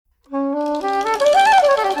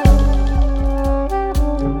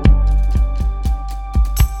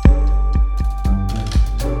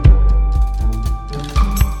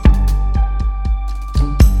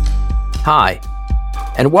Hi,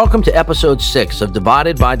 and welcome to episode 6 of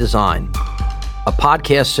Divided by Design, a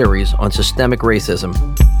podcast series on systemic racism.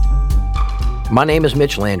 My name is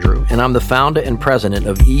Mitch Landrieu, and I'm the founder and president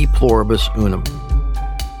of E Pluribus Unum.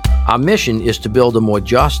 Our mission is to build a more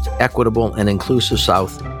just, equitable, and inclusive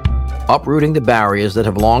South, uprooting the barriers that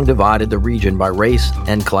have long divided the region by race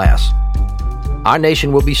and class. Our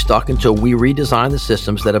nation will be stuck until we redesign the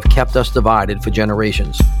systems that have kept us divided for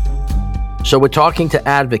generations. So we're talking to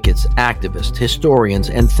advocates, activists, historians,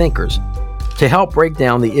 and thinkers to help break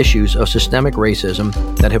down the issues of systemic racism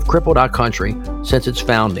that have crippled our country since its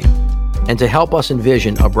founding, and to help us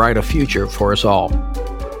envision a brighter future for us all.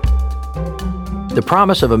 The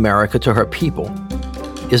promise of America to her people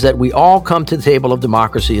is that we all come to the table of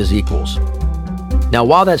democracy as equals. Now,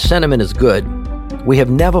 while that sentiment is good, we have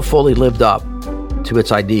never fully lived up to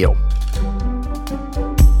its ideal.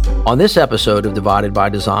 On this episode of Divided by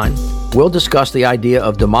Design, we'll discuss the idea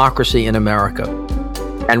of democracy in America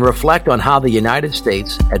and reflect on how the United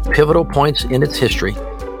States, at pivotal points in its history,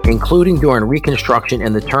 including during Reconstruction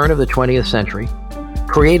and the turn of the 20th century,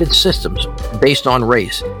 created systems based on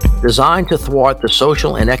race designed to thwart the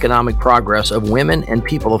social and economic progress of women and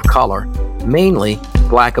people of color, mainly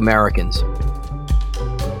Black Americans.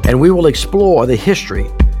 And we will explore the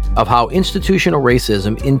history of how institutional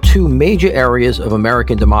racism in two major areas of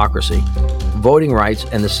American democracy, voting rights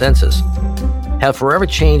and the census, have forever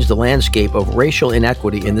changed the landscape of racial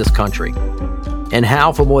inequity in this country, and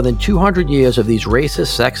how for more than 200 years of these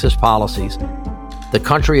racist, sexist policies, the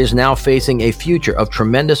country is now facing a future of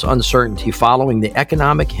tremendous uncertainty following the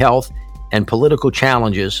economic, health, and political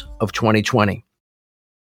challenges of 2020.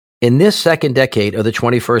 In this second decade of the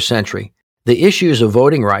 21st century, the issues of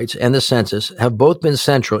voting rights and the census have both been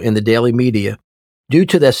central in the daily media due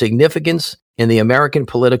to their significance in the American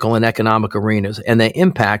political and economic arenas and their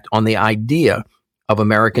impact on the idea of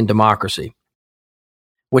American democracy.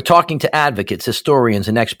 We're talking to advocates, historians,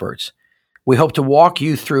 and experts. We hope to walk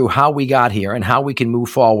you through how we got here and how we can move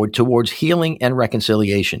forward towards healing and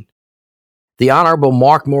reconciliation. The Honorable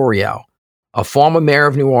Marc Morial, a former mayor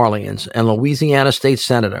of New Orleans and Louisiana state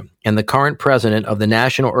senator and the current president of the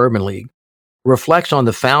National Urban League, reflects on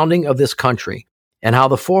the founding of this country and how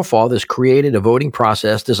the forefathers created a voting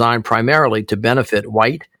process designed primarily to benefit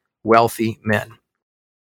white, wealthy men.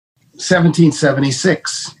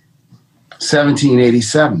 1776,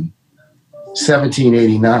 1787,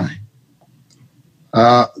 1789.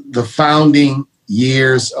 The founding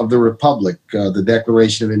years of the Republic, the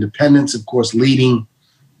Declaration of Independence, of course, leading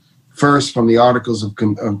first from the Articles of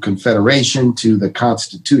Confederation to the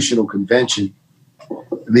Constitutional Convention.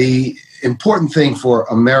 The important thing for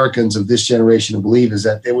Americans of this generation to believe is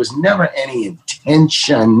that there was never any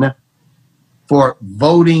intention for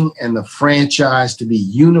voting and the franchise to be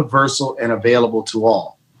universal and available to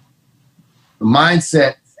all. The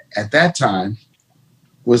mindset at that time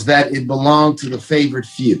was that it belonged to the favored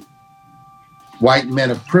few, white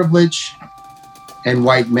men of privilege and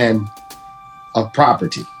white men of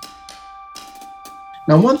property.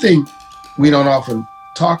 Now, one thing we don't often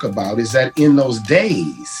talk about is that in those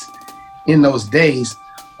days,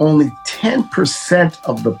 only 10%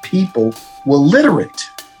 of the people were literate.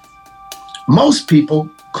 Most people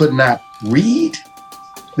could not read,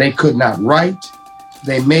 they could not write,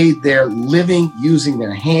 they made their living using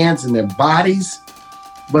their hands and their bodies.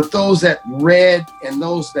 But those that read and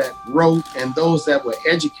those that wrote and those that were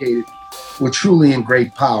educated were truly in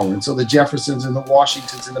great power. And so the Jeffersons and the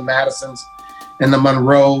Washingtons and the Madisons and the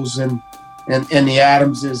Monroes and the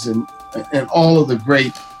Adamses and all of the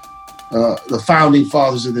great the founding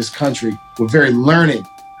fathers of this country were very learned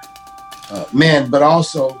men, but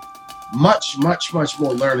also much, much, much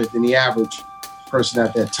more learned than the average person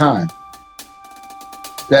at that time.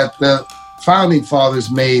 That the founding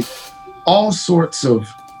fathers made all sorts of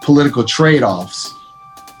political trade-offs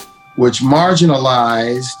which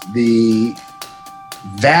marginalized the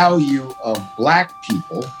value of Black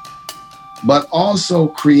people, but also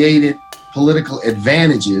created political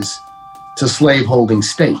advantages to slaveholding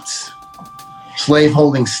states.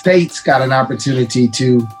 Slaveholding states got an opportunity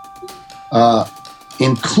to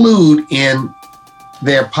include in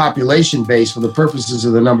their population base for the purposes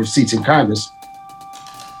of the number of seats in Congress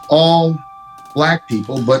all Black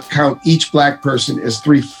people, but count each Black person as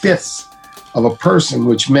 3/5 of a person,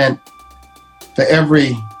 which meant for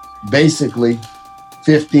every basically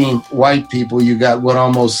 15 white people, you got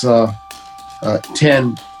almost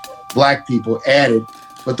 10 Black people added.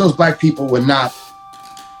 But those Black people were not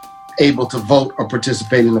able to vote or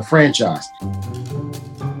participate in the franchise.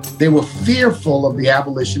 They were fearful of the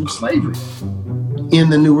abolition of slavery in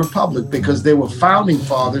the new republic because there were founding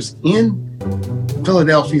fathers in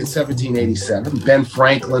Philadelphia in 1787, Ben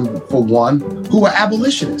Franklin for one, who were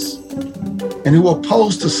abolitionists and who were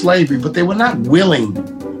opposed to slavery, but they were not willing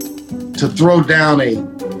to throw down a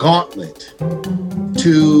gauntlet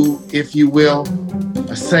to, if you will,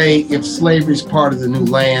 say, if slavery is part of the new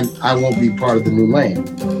land, I won't be part of the new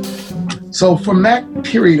land. So from that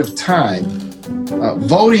period of time,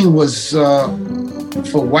 voting was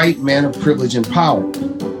for white men of privilege and power.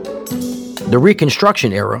 The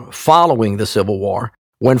Reconstruction era, following the Civil War,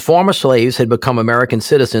 when former slaves had become American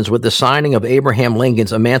citizens with the signing of Abraham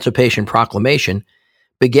Lincoln's Emancipation Proclamation,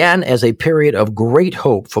 began as a period of great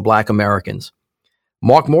hope for Black Americans.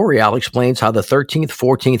 Mark Morial explains how the 13th,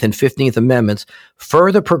 14th, and 15th Amendments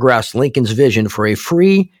further progressed Lincoln's vision for a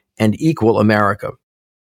free and equal America.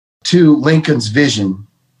 To Lincoln's vision,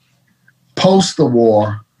 post the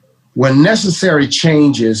war, were necessary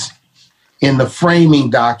changes in the framing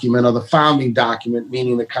document or the founding document,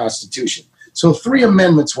 meaning the Constitution. So 3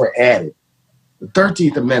 amendments were added. The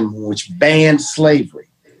 13th Amendment, which banned slavery.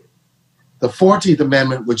 The 14th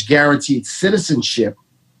Amendment, which guaranteed citizenship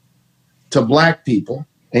to Black people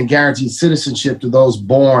and guaranteed citizenship to those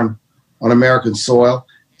born on American soil,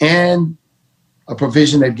 and a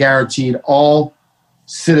provision that guaranteed all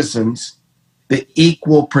citizens the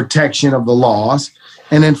equal protection of the laws.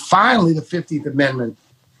 And then finally, the 15th Amendment,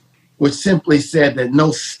 which simply said that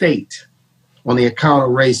no state on the account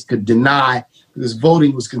of race could deny, because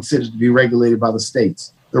voting was considered to be regulated by the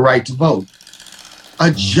states, the right to vote. A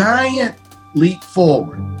giant leap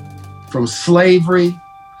forward from slavery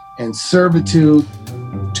and servitude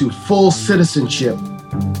to full citizenship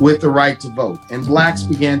with the right to vote. And Blacks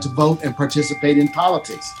began to vote and participate in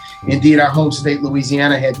politics. Indeed, our home state,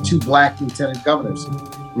 Louisiana, had 2 Black lieutenant governors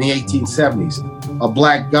in the 1870s, a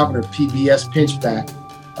Black governor, P.B.S. Pinchback,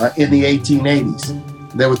 in the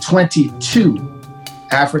 1880s. There were 22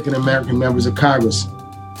 African-American members of Congress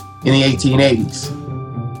in the 1880s.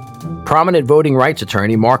 Prominent voting rights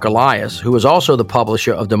attorney Mark Elias, who is also the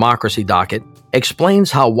publisher of Democracy Docket,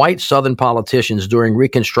 explains how white Southern politicians during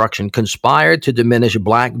Reconstruction conspired to diminish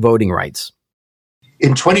Black voting rights.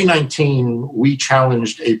 In 2019, we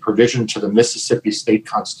challenged a provision to the Mississippi State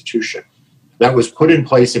Constitution that was put in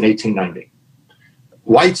place in 1890.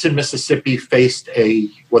 Whites in Mississippi faced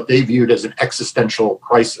what they viewed as an existential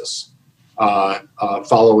crisis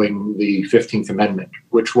following the 15th Amendment,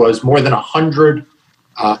 which was more than 100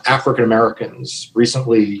 African Americans,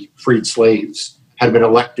 recently freed slaves, had been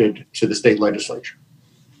elected to the state legislature,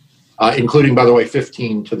 including, by the way,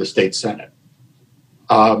 15 to the state Senate.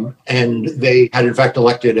 And they had, in fact,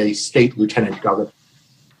 elected a state lieutenant governor.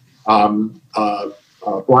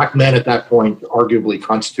 Black men at that point arguably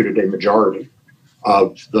constituted a majority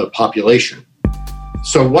of the population.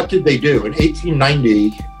 So what did they do? In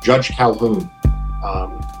 1890, Judge Calhoun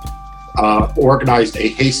organized a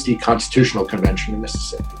hasty constitutional convention in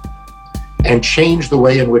Mississippi and changed the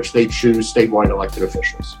way in which they choose statewide elected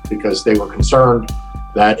officials, because they were concerned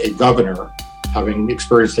that a governor, having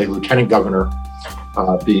experienced a lieutenant governor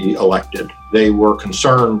be elected, they were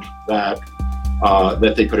concerned that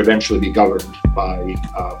they could eventually be governed by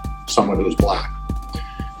someone who was Black.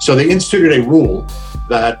 So they instituted a rule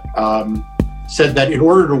that said that in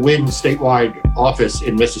order to win statewide office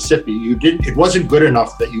in Mississippi, it wasn't good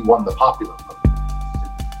enough that you won the popular vote.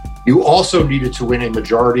 You also needed to win a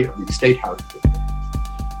majority of the state house districts.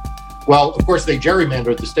 Well, of course, they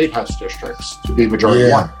gerrymandered the state house districts to be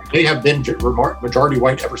majority white. They have been majority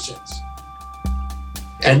white ever since.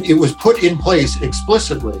 And it was put in place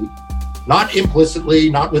explicitly, not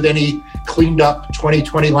implicitly, not with any cleaned up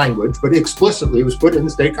 2020 language, but explicitly, it was put in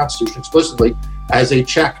the state constitution explicitly as a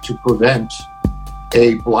check to prevent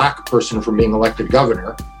a Black person from being elected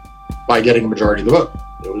governor by getting a majority of the vote.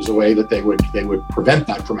 It was a way that they would prevent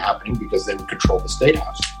that from happening because they would control the state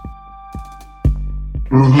house.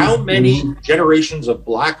 Mm-hmm. How many generations of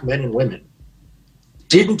Black men and women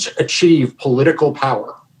didn't achieve political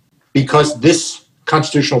power because this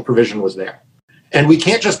constitutional provision was there? And we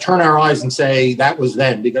can't just turn our eyes and say that was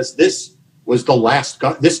then, because this was the last,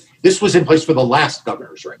 this was in place for the last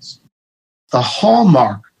governor's race. The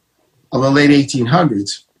hallmark of the late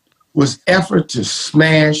 1800s was effort to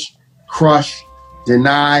smash, crush,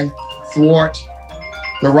 deny, thwart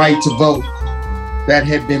the right to vote that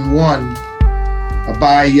had been won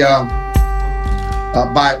by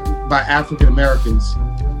African Americans,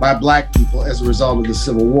 by Black people as a result of the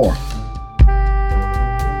Civil War.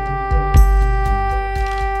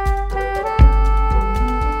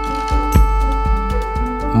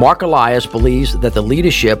 Mark Elias believes that the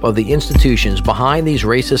leadership of the institutions behind these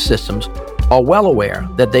racist systems are well aware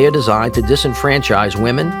that they are designed to disenfranchise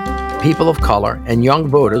women, people of color and young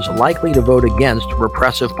voters likely to vote against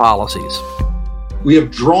repressive policies. We have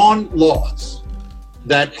drawn laws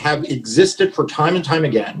that have existed for time and time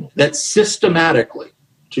again that systematically,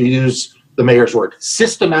 to use the mayor's word,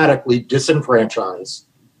 systematically disenfranchise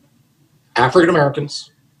African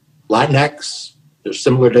Americans, Latinx, there's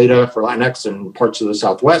similar data for Latinx in parts of the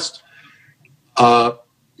Southwest,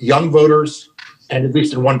 young voters, and at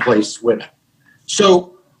least in one place, women.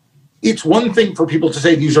 So it's one thing for people to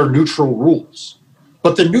say these are neutral rules,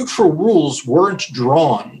 but the neutral rules weren't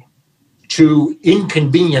drawn to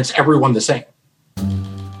inconvenience everyone the same.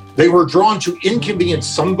 They were drawn to inconvenience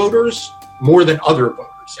some voters more than other voters.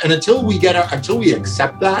 And until we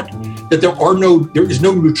accept that there is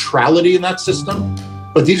no neutrality in that system,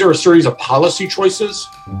 but these are a series of policy choices,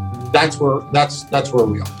 that's where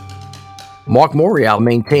we are. Mark Morial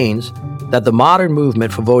maintains that the modern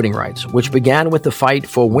movement for voting rights, which began with the fight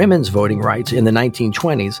for women's voting rights in the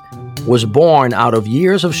 1920s, was born out of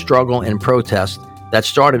years of struggle and protest that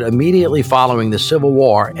started immediately following the Civil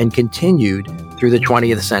War and continued through the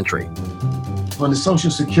 20th century. When the Social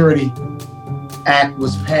Security Act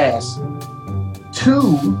was passed,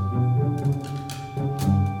 two,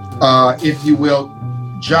 if you will,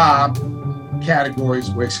 job categories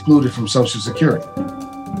were excluded from Social Security: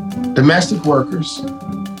 domestic workers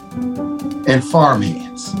and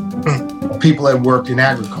farmhands, people that worked in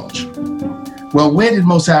agriculture. Well, where did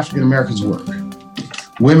most African Americans work?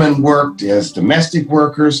 Women worked as domestic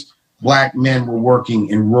workers. Black men were working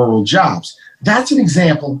in rural jobs. That's an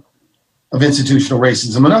example of institutional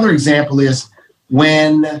racism. Another example is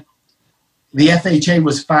when the FHA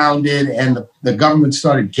was founded and the government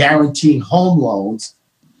started guaranteeing home loans,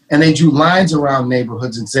 and they drew lines around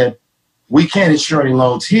neighborhoods and said, we can't insure any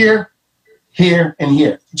loans here, here, and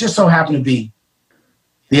here. It just so happened to be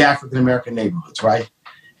the African-American neighborhoods, right?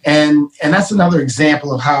 And that's another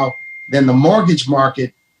example of how then the mortgage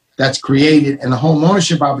market that's created and the home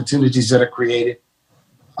ownership opportunities that are created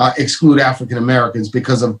exclude African-Americans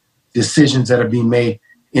because of decisions that are being made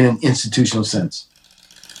in an institutional sense.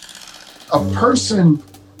 A person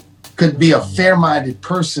could be a fair-minded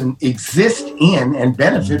person, exist in and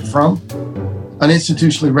benefit from an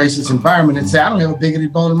institutionally racist environment and say, I don't have a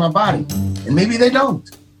bigoted bone in my body. And maybe they don't,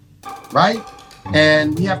 right?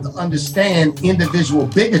 And we have to understand individual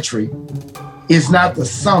bigotry is not the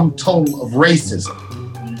sum total of racism.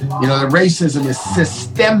 You know, the racism is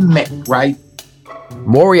systemic, right?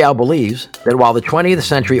 Morial believes that while the 20th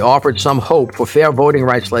century offered some hope for fair voting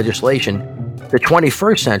rights legislation, the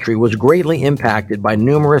 21st century was greatly impacted by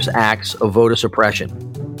numerous acts of voter suppression.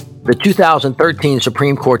 The 2013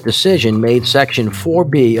 Supreme Court decision made Section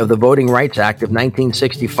 4B of the Voting Rights Act of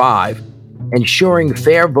 1965, ensuring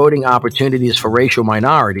fair voting opportunities for racial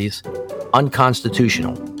minorities,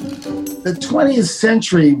 unconstitutional. The 20th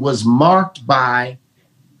century was marked by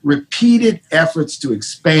repeated efforts to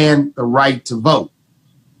expand the right to vote.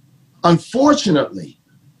 Unfortunately,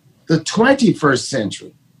 the 21st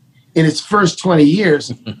century, in its first 20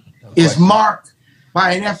 years, is marked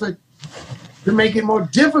by an effort to make it more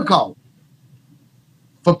difficult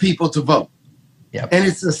for people to vote. Yep. And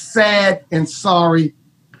it's a sad and sorry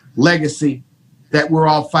legacy that we're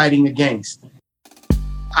all fighting against.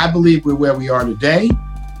 I believe we're where we are today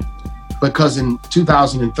because in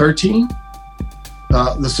 2013,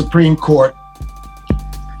 the Supreme Court,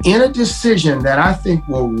 in a decision that I think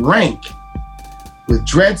will rank with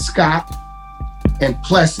Dred Scott and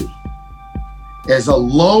Plessy as a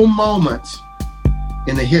low moment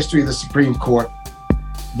in the history of the Supreme Court,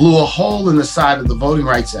 blew a hole in the side of the Voting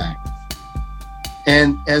Rights Act.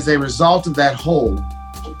 And as a result of that hole,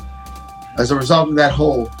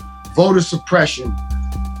 voter suppression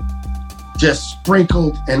just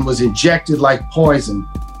sprinkled and was injected like poison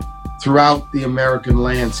throughout the American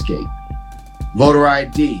landscape. Voter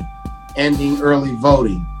ID, ending early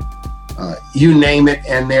voting, you name it,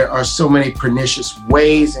 and there are so many pernicious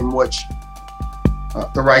ways in which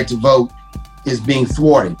the right to vote is being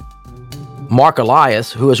thwarted. Mark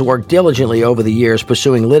Elias, who has worked diligently over the years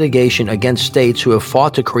pursuing litigation against states who have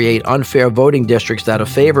fought to create unfair voting districts that are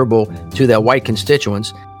favorable to their white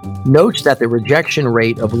constituents, notes that the rejection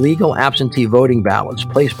rate of legal absentee voting ballots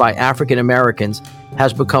placed by African Americans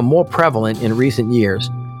has become more prevalent in recent years,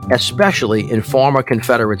 especially in former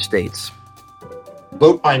Confederate states.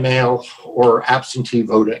 Vote by mail or absentee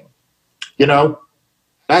voting,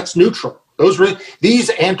 that's neutral. These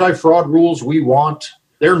anti-fraud rules we want,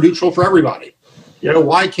 they're neutral for everybody.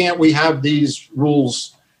 Why can't we have these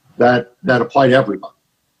rules that apply to everybody?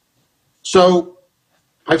 So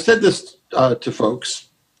I've said this to folks,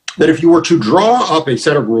 that if you were to draw up a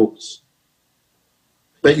set of rules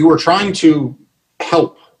that you were trying to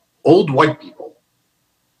help old white people.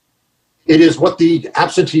 It is what the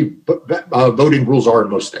absentee voting rules are in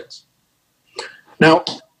most states. Now,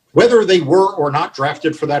 whether they were or not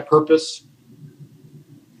drafted for that purpose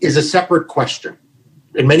is a separate question.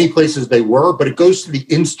 In many places they were, but it goes to the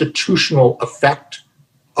institutional effect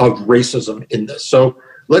of racism in this. So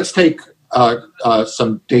let's take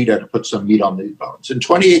some data to put some meat on these bones. In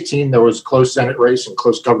 2018, there was a close Senate race and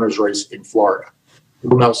close governor's race in Florida.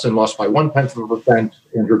 Bill Nelson lost by 0.1%,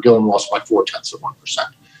 Andrew Gillum lost by 0.4%.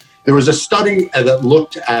 There was a study that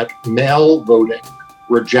looked at mail voting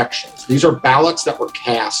rejections. These are ballots that were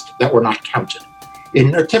cast that were not counted.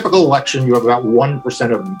 In a typical election, you have about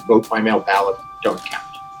 1% of vote by mail ballot don't count.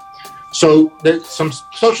 So some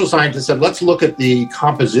social scientists said, let's look at the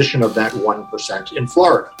composition of that 1% in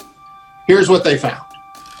Florida. Here's what they found.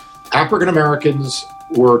 African Americans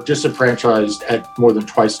were disenfranchised at more than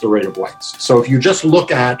twice the rate of whites. So if you just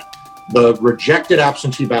look at the rejected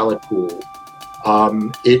absentee ballot pool,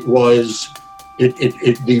 the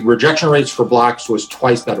rejection rates for blacks was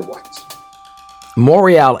twice that of whites.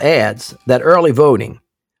 Morial adds that early voting,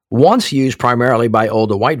 once used primarily by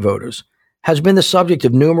older white voters, has been the subject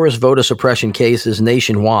of numerous voter suppression cases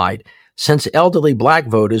nationwide since elderly black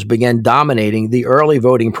voters began dominating the early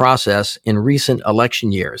voting process in recent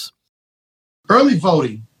election years. Early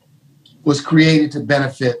voting was created to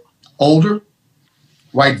benefit older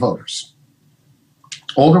white voters.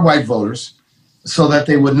 Older white voters, so that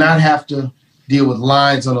they would not have to deal with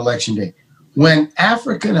lines on election day. When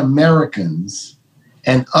African Americans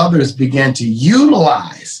and others began to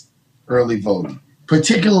utilize early voting,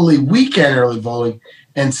 particularly weekend early voting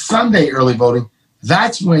and Sunday early voting,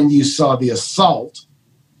 that's when you saw the assault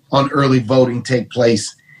on early voting take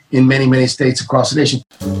place in many, many states across the nation.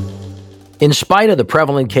 In spite of the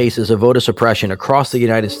prevalent cases of voter suppression across the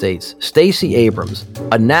United States, Stacey Abrams,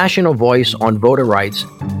 a national voice on voter rights,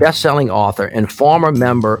 best-selling author, and former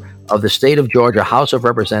member of the state of Georgia House of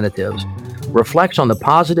Representatives, reflects on the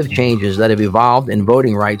positive changes that have evolved in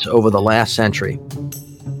voting rights over the last century.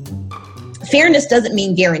 Fairness doesn't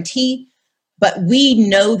mean guarantee, but we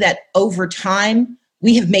know that over time,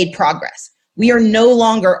 we have made progress. We are no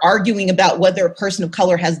longer arguing about whether a person of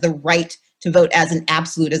color has the right to vote as an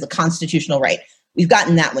absolute, as a constitutional right. We've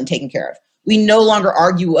gotten that one taken care of. We no longer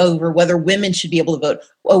argue over whether women should be able to vote,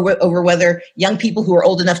 over whether young people who are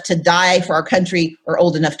old enough to die for our country are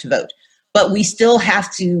old enough to vote. But we still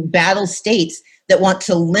have to battle states that want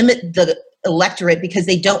to limit the electorate because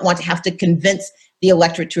they don't want to have to convince the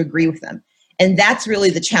electorate to agree with them. And that's really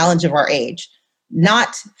the challenge of our age,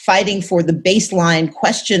 not fighting for the baseline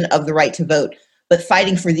question of the right to vote, but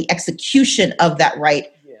fighting for the execution of that right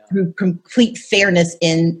through complete fairness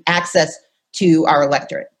in access to our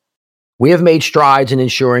electorate. We have made strides in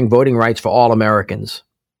ensuring voting rights for all Americans.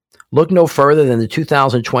 Look no further than the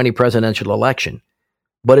 2020 presidential election,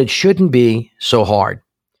 but it shouldn't be so hard.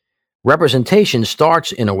 Representation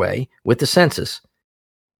starts, in a way, with the census.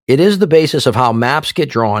 It is the basis of how maps get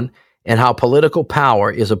drawn and how political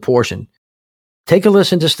power is apportioned. Take a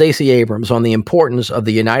listen to Stacey Abrams on the importance of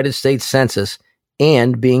the United States Census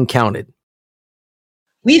and being counted.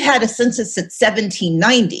 We've had a census since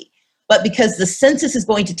 1790, but because the census is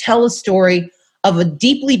going to tell a story of a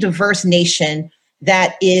deeply diverse nation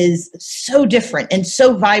that is so different and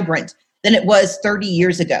so vibrant than it was 30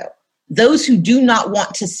 years ago. Those who do not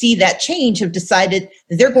want to see that change have decided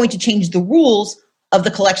that they're going to change the rules of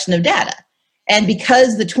the collection of data. And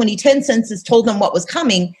because the 2010 census told them what was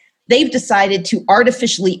coming, they've decided to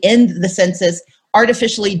artificially end the census,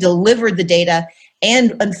 artificially deliver the data,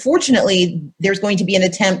 and unfortunately, there's going to be an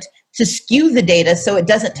attempt to skew the data so it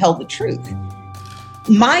doesn't tell the truth.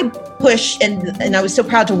 My push, and I was so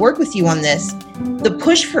proud to work with you on this, the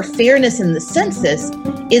push for fairness in the census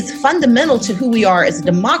is fundamental to who we are as a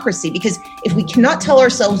democracy, because if we cannot tell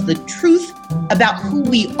ourselves the truth about who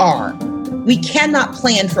we are, we cannot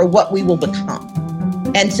plan for what we will become.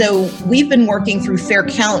 And so we've been working through Fair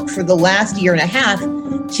Count for the last year and a half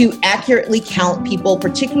to accurately count people,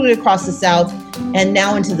 particularly across the South and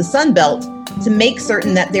now into the Sun Belt, to make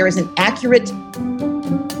certain that there is an accurate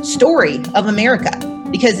story of America,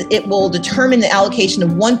 because it will determine the allocation of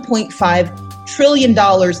 $1.5 trillion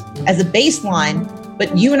as a baseline.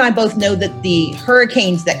 But you and I both know that the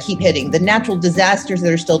hurricanes that keep hitting, the natural disasters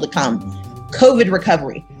that are still to come, COVID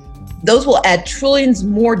recovery, those will add trillions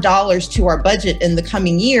more dollars to our budget in the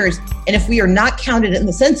coming years. And if we are not counted in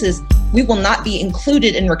the census, we will not be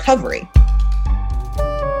included in recovery.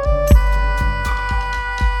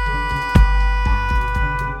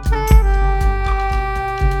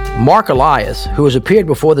 Mark Elias, who has appeared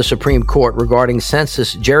before the Supreme Court regarding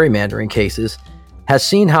census gerrymandering cases, has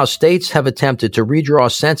seen how states have attempted to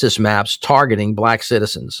redraw census maps targeting Black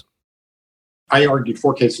citizens. I argued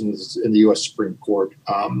 4 cases in the U.S. Supreme Court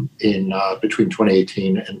in between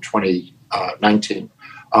 2018 and 2019.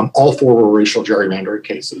 All 4 were racial gerrymandering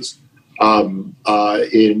cases.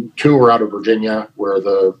 In 2 were out of Virginia, where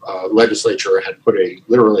the legislature had put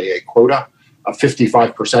literally a quota of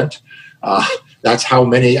 55%. That's how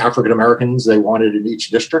many African Americans they wanted in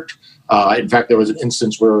each district. In fact, there was an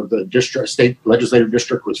instance where the state legislative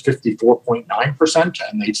district was 54.9%,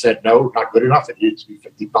 and they said, no, not good enough. It needed to be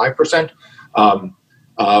 55%.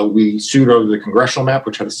 We sued over the congressional map,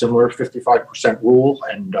 which had a similar 55% rule,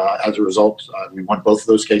 and as a result, we won both of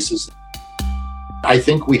those cases. I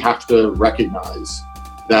think we have to recognize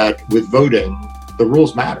that with voting, the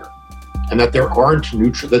rules matter, and that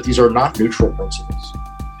that these are not neutral principles,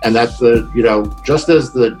 and that just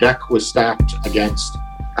as the deck was stacked against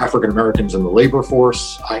African Americans in the labor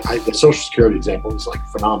force, the Social Security example is like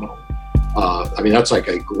phenomenal. That's like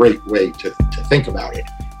a great way to think about it.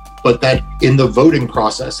 But that in the voting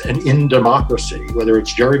process and in democracy, whether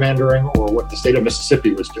it's gerrymandering or what the state of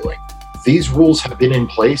Mississippi was doing, these rules have been in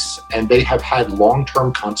place and they have had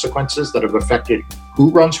long-term consequences that have affected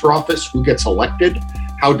who runs for office, who gets elected,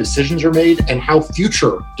 how decisions are made, and how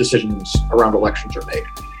future decisions around elections are made.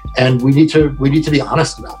 And we need to be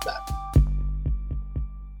honest about that.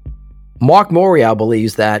 Mark Morial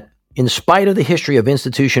believes that, in spite of the history of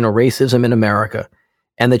institutional racism in America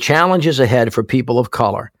and the challenges ahead for people of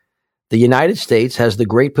color, the United States has the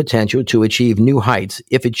great potential to achieve new heights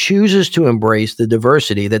if it chooses to embrace the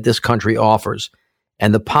diversity that this country offers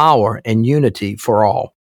and the power and unity for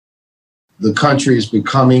all. The country is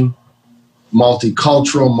becoming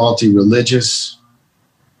multicultural, multi-religious,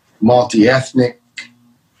 multi-ethnic,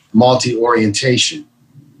 multi-orientation.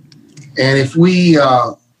 And if we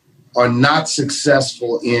are not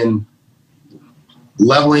successful in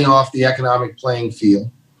leveling off the economic playing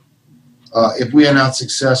field, if we are not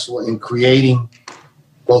successful in creating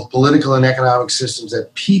both political and economic systems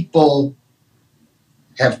that people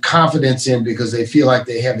have confidence in because they feel like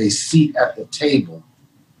they have a seat at the table,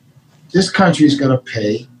 this country is going to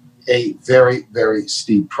pay a very, very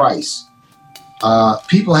steep price.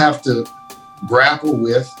 People have to grapple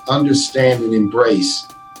with, understand, and embrace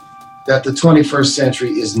that the 21st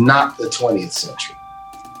century is not the 20th century.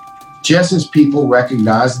 Just as people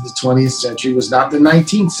recognize that the 20th century was not the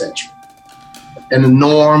 19th century. And the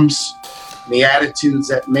norms, the attitudes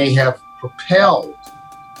that may have propelled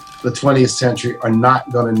the 20th century are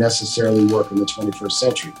not going to necessarily work in the 21st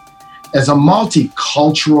century. As a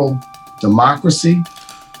multicultural democracy,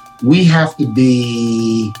 we have to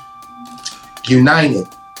be united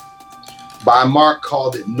by, Mark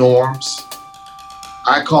called it norms,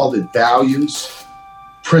 I called it values,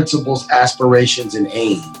 principles, aspirations, and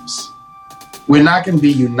aims. We're not going to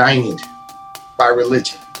be united by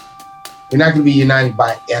religion. We're not going to be united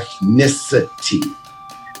by ethnicity.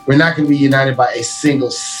 We're not going to be united by a single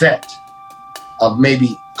set of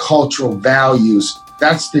maybe cultural values.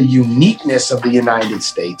 That's the uniqueness of the United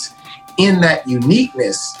States. In that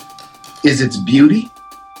uniqueness is its beauty,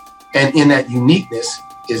 and in that uniqueness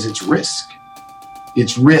is its risk.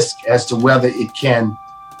 Its risk as to whether it can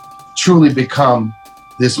truly become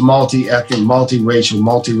this multi-ethnic, multi-racial,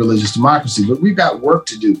 multi-religious democracy. But we've got work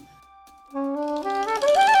to do.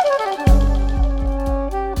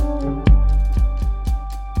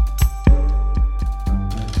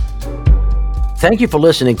 Thank you for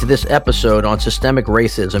listening to this episode on systemic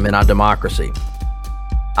racism in our democracy.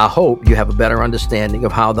 I hope you have a better understanding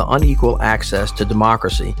of how the unequal access to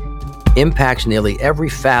democracy impacts nearly every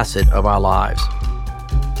facet of our lives.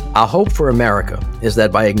 Our hope for America is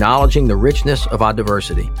that by acknowledging the richness of our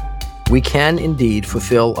diversity, we can indeed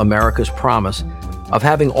fulfill America's promise of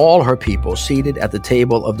having all her people seated at the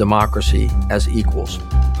table of democracy as equals.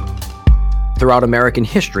 Throughout American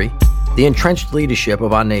history, the entrenched leadership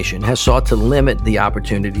of our nation has sought to limit the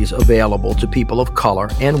opportunities available to people of color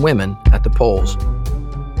and women at the polls.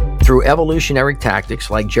 Through evolutionary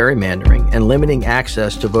tactics like gerrymandering and limiting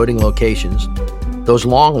access to voting locations, those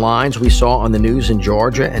long lines we saw on the news in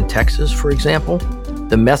Georgia and Texas, for example,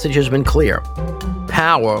 the message has been clear.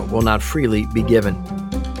 Power will not freely be given.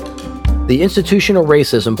 The institutional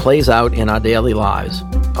racism plays out in our daily lives,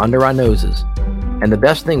 under our noses, and the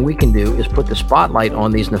best thing we can do is put the spotlight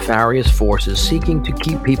on these nefarious forces seeking to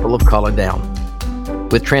keep people of color down.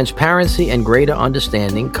 With transparency and greater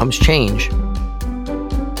understanding comes change.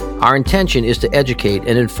 Our intention is to educate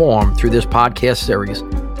and inform through this podcast series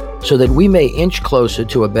so that we may inch closer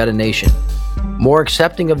to a better nation, more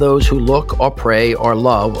accepting of those who look or pray or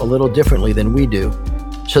love a little differently than we do,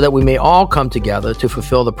 so that we may all come together to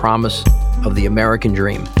fulfill the promise of the American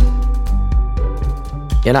dream.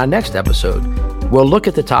 In our next episode, we'll look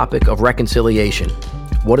at the topic of reconciliation,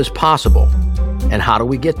 what is possible, and how do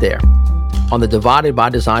we get there, on the Divided by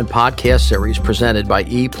Design podcast series presented by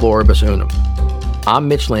E Pluribus Unum. I'm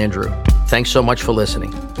Mitch Landrieu. Thanks so much for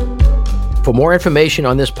listening. For more information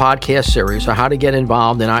on this podcast series or how to get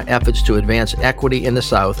involved in our efforts to advance equity in the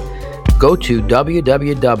South, go to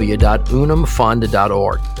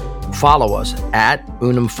www.unumfund.org. Follow us at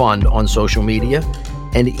Unum Fund on social media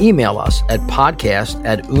and email us at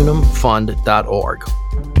podcast@unumfund.org.